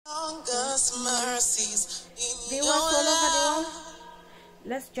mercies in Viewers your all over the world, life.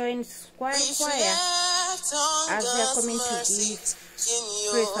 let's join Scoan choir Reflect on as they are God's coming to give mercies in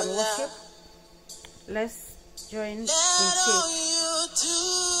praise your and worship. life. Let's join in Let all faith you do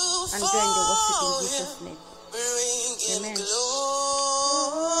and join the worship in for Jesus' Him. name. Bring Him Amen.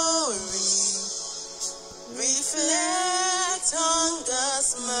 glory. Reflect on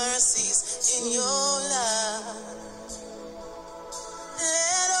God's mercies in your life.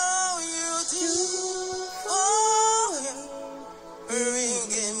 Let all you do for Him.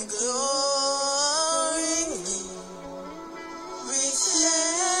 Bring Him glory.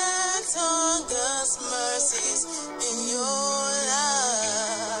 Reflect on God's mercies in your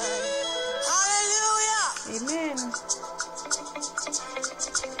life. Hallelujah. Amen.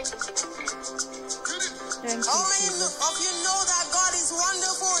 Thank you, How many Jesus. of you know that God is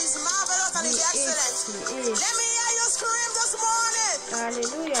wonderful, He's marvelous, and He's excellent? He is. Let me hear you scream this morning.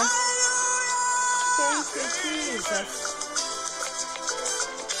 Hallelujah. Hallelujah. Thank you, Jesus.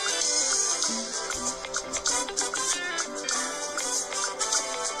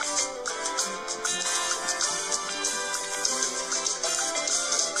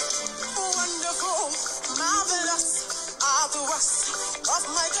 Wonderful, marvelous are the works of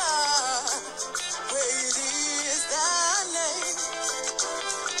my God. Great is thy name.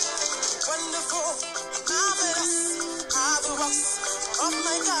 Wonderful, marvelous are the works of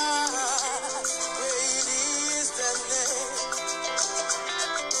my God. Great is thy name.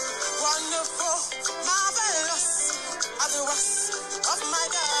 Wonderful, marvelous are the works of my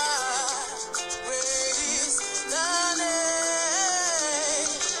God. Great is thy name.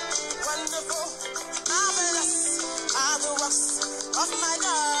 Wonderful, marvelous are the works of my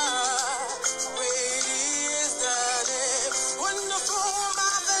God. Great is the name. Wonderful,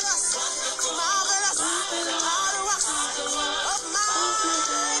 marvelous, marvelous are the works of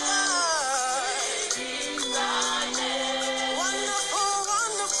my God. Wonderful,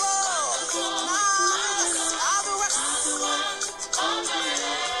 wonderful, marvelous are the works of my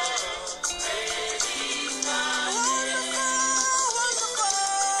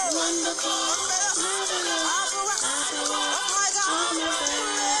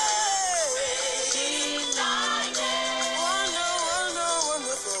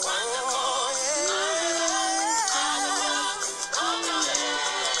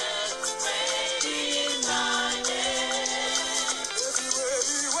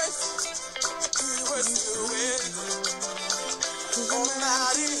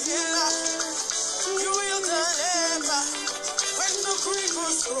Almighty healer, you will deliver when the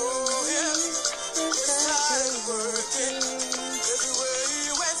creepers throw him. He started working everywhere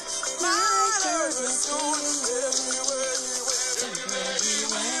he went. My Lord was soon everywhere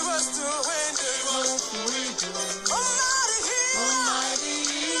he was doing Almighty healer,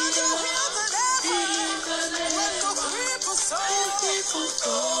 you will deliver when the creepers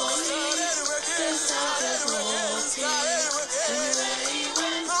throw him. Started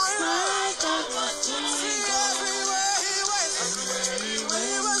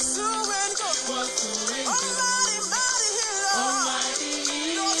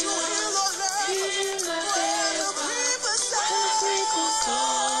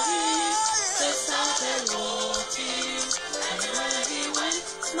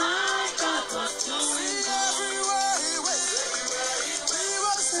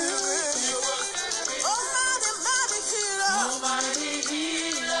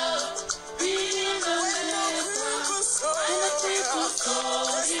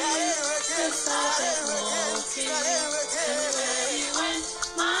working.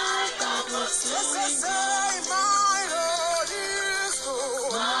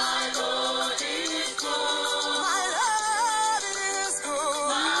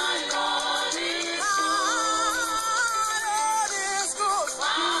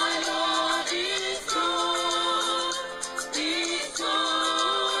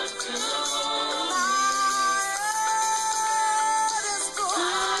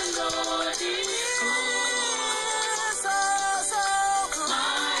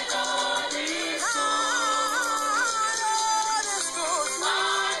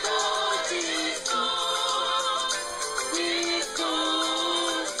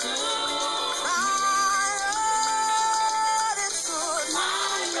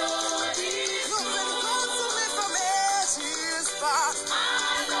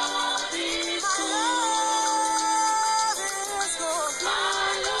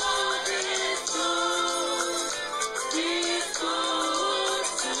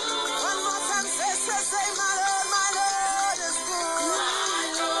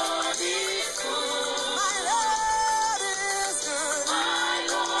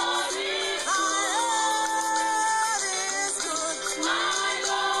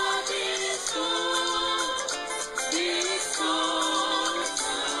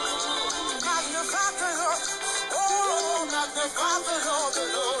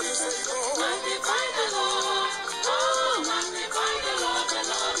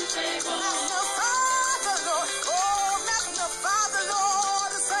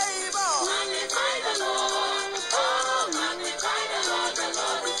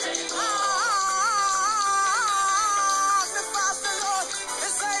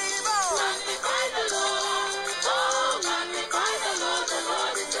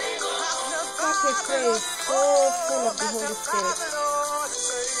 full of the Holy Spirit.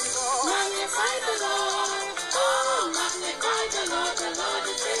 Magnify the Lord. Oh, magnify the Lord. The Lord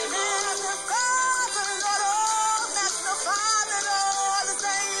is able. Magnify the Lord. Oh, magnify the Lord is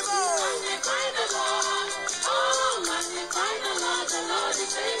able. Magnify the Lord. Oh, magnify the Lord. The Lord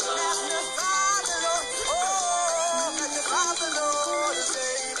is able. Magnify the Lord. Oh, magnify the Lord is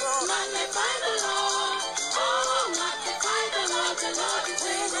able. Magnify the Lord. Oh, magnify the Lord. The Lord is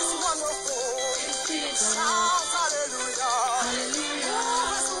able. It's wonderful. It's Jesus. Hallelujah. Hallelujah.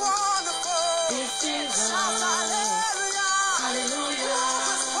 Oh, it's wonderful. It's Jesus. Hallelujah. Hallelujah.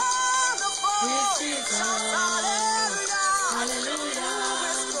 Oh, it's wonderful. It's Jesus. Hallelujah. Hallelujah. Oh,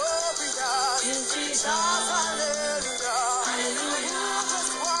 it's glorious. It's Jesus. Hallelujah. Hallelujah. Oh,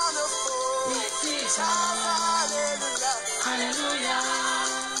 it's wonderful. It's Jesus. Hallelujah. Hallelujah.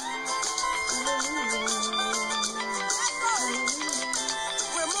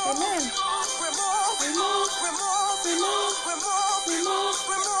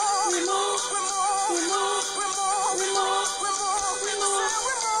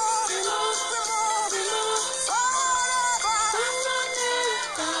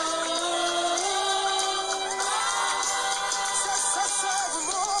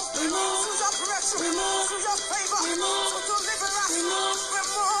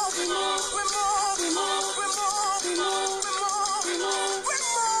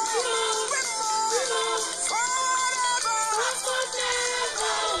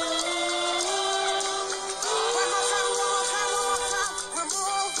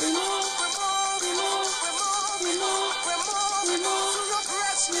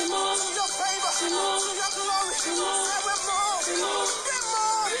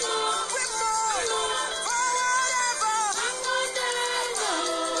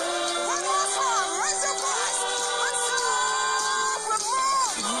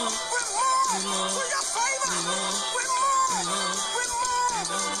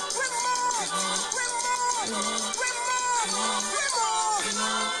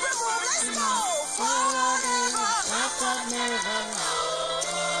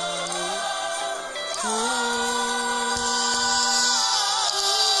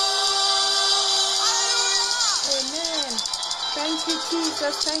 Amen. Thank you,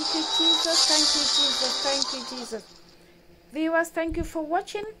 Jesus. Thank you, Jesus. Thank you, Jesus. Thank you, Jesus. Viewers, thank you for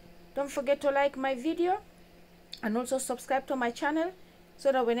watching. Don't forget to like my video and also subscribe to my channel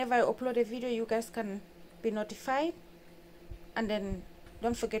so that whenever I upload a video, you guys can be notified. And then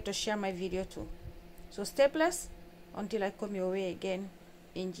don't forget to share my video too. So stay blessed until I come your way again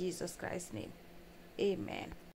in Jesus Christ's name. Amen.